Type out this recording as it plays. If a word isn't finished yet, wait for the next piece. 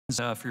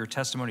For your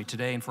testimony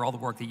today and for all the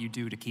work that you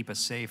do to keep us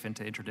safe and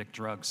to interdict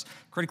drugs.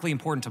 Critically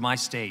important to my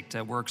state.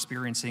 We're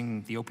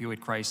experiencing the opioid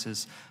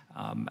crisis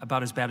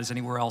about as bad as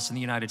anywhere else in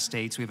the United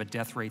States. We have a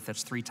death rate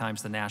that's 3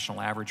 times the national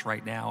average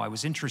right now. I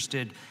was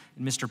interested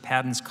in Mr.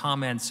 Patton's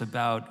comments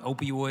about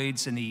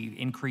opioids and the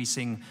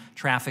increasing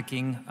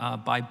trafficking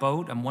by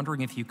boat. I'm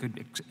wondering if you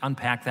could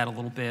unpack that a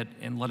little bit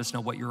and let us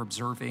know what you're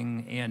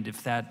observing, and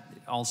if that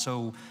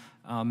also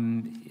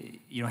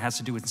has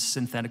to do with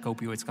synthetic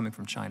opioids coming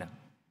from China.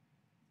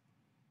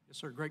 Yes,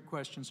 sir. Great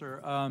question,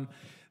 sir.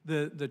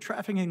 The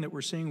trafficking that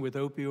we're seeing with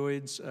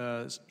opioids,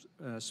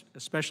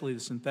 especially the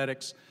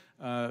synthetics,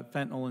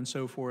 fentanyl and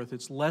so forth,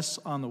 it's less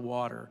on the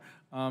water.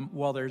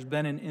 While there's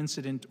been an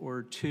incident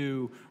or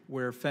two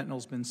where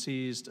fentanyl's been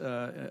seized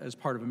as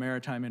part of a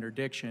maritime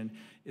interdiction,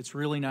 it's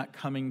really not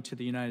coming to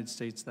the United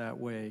States that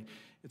way.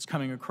 It's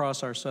coming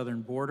across our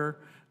southern border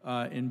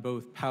in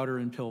both powder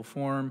and pill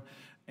form,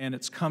 and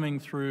it's coming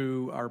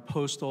through our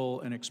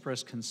postal and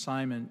express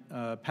consignment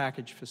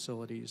package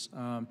facilities.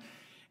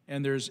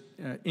 And there's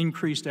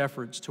increased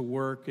efforts to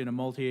work in a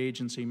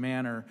multi-agency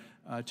manner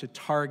to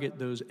target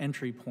those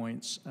entry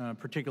points,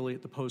 particularly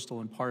at the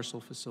postal and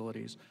parcel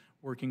facilities,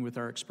 working with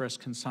our express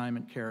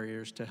consignment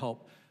carriers to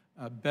help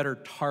better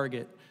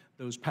target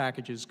those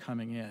packages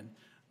coming in.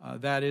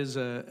 That is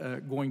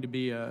going to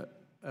be a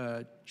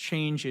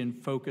change in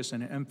focus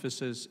and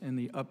emphasis in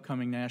the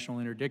upcoming National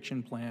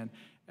Interdiction Plan,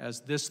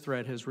 as this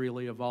threat has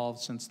really evolved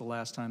since the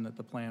last time that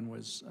the plan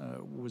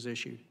was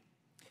issued.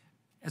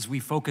 As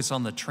we focus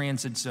on the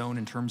transit zone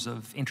in terms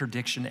of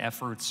interdiction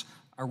efforts,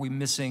 are we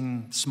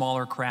missing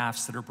smaller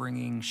crafts that are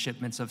bringing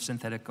shipments of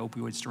synthetic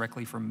opioids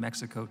directly from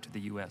Mexico to the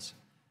U.S.?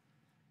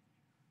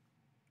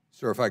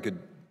 Sir, if I could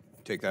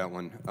take that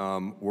one.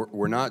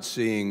 We're not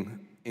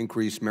seeing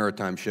increased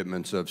maritime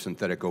shipments of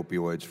synthetic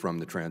opioids from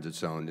the transit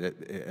zone.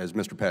 As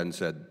Mr. Patton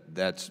said,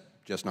 that's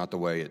just not the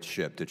way it's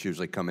shipped. It's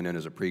usually coming in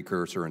as a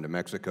precursor into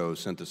Mexico,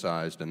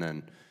 synthesized, and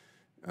then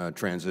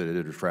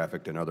transited or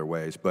trafficked in other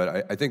ways.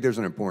 But I think there's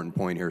an important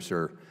point here,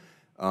 sir.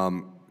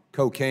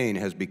 Cocaine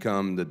has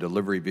become the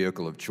delivery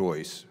vehicle of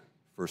choice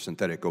for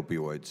synthetic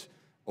opioids.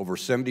 Over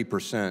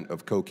 70%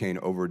 of cocaine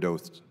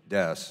overdose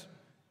deaths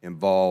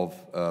involve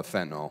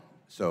fentanyl.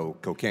 So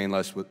cocaine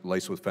laced with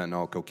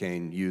fentanyl,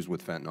 cocaine used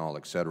with fentanyl,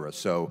 et cetera.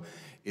 So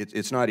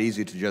it's not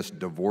easy to just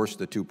divorce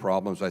the two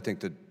problems. I think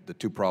that the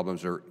two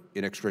problems are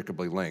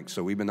inextricably linked.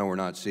 So even though we're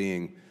not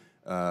seeing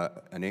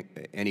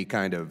any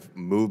kind of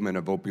movement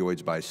of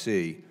opioids by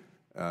sea,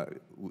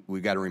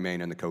 we've got to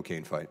remain in the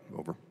cocaine fight.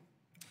 Over.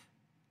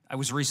 I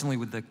was recently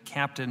with the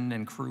captain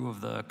and crew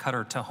of the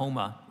cutter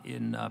Tahoma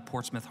in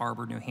Portsmouth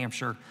Harbor, New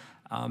Hampshire,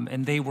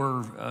 and they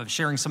were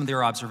sharing some of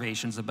their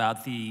observations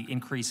about the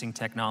increasing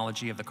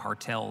technology of the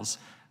cartels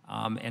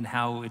and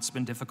how it's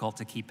been difficult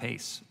to keep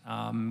pace.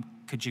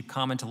 Could you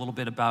comment a little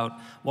bit about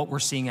what we're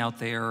seeing out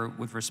there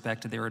with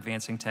respect to their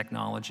advancing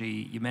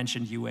technology? You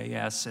mentioned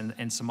UAS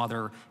and some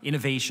other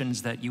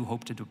innovations that you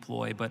hope to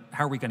deploy, but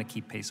how are we going to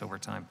keep pace over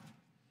time?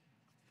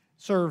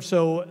 Sir,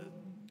 so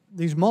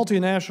these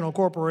multinational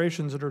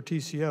corporations that are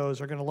TCOs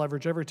are going to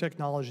leverage every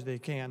technology they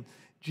can.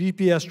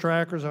 GPS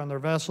trackers on their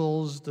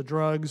vessels, the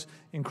drugs,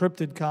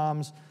 encrypted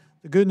comms.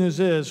 The good news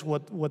is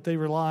what they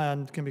rely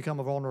on can become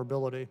a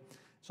vulnerability.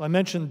 So I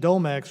mentioned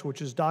DOMEX,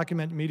 which is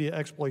document media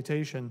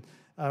exploitation.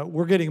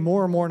 We're getting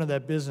more and more into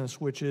that business,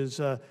 which is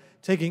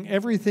taking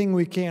everything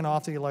we can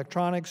off the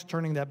electronics,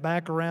 turning that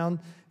back around,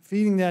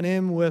 feeding that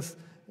in with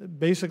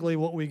basically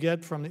what we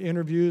get from the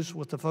interviews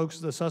with the folks,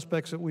 the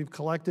suspects that we've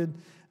collected,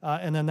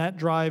 and then that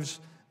drives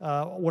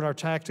what our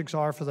tactics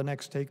are for the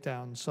next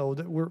takedown. So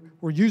that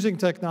we're using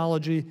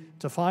technology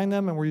to find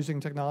them, and we're using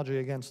technology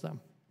against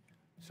them.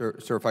 Sir,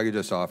 if I could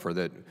just offer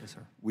that yes,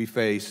 we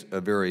face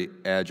a very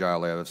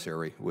agile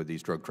adversary with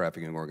these drug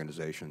trafficking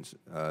organizations.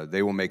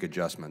 They will make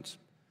adjustments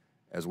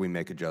as we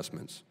make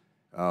adjustments.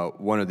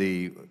 One of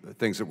the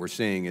things that we're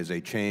seeing is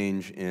a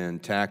change in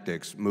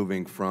tactics,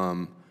 moving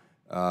from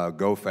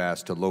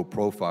go-fast to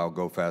low-profile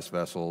go-fast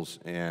vessels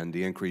and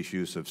the increased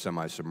use of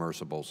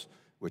semi-submersibles,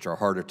 which are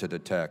harder to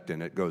detect.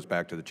 And it goes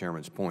back to the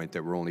chairman's point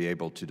that we're only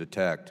able to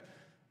detect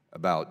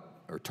about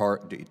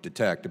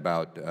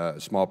a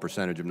small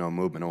percentage of known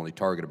movement, only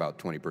target about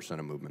 20%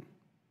 of movement.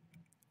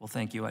 Well,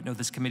 thank you. I know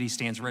this committee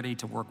stands ready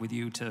to work with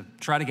you to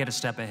try to get a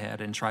step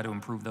ahead and try to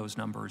improve those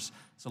numbers.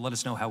 So let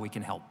us know how we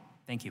can help.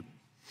 Thank you.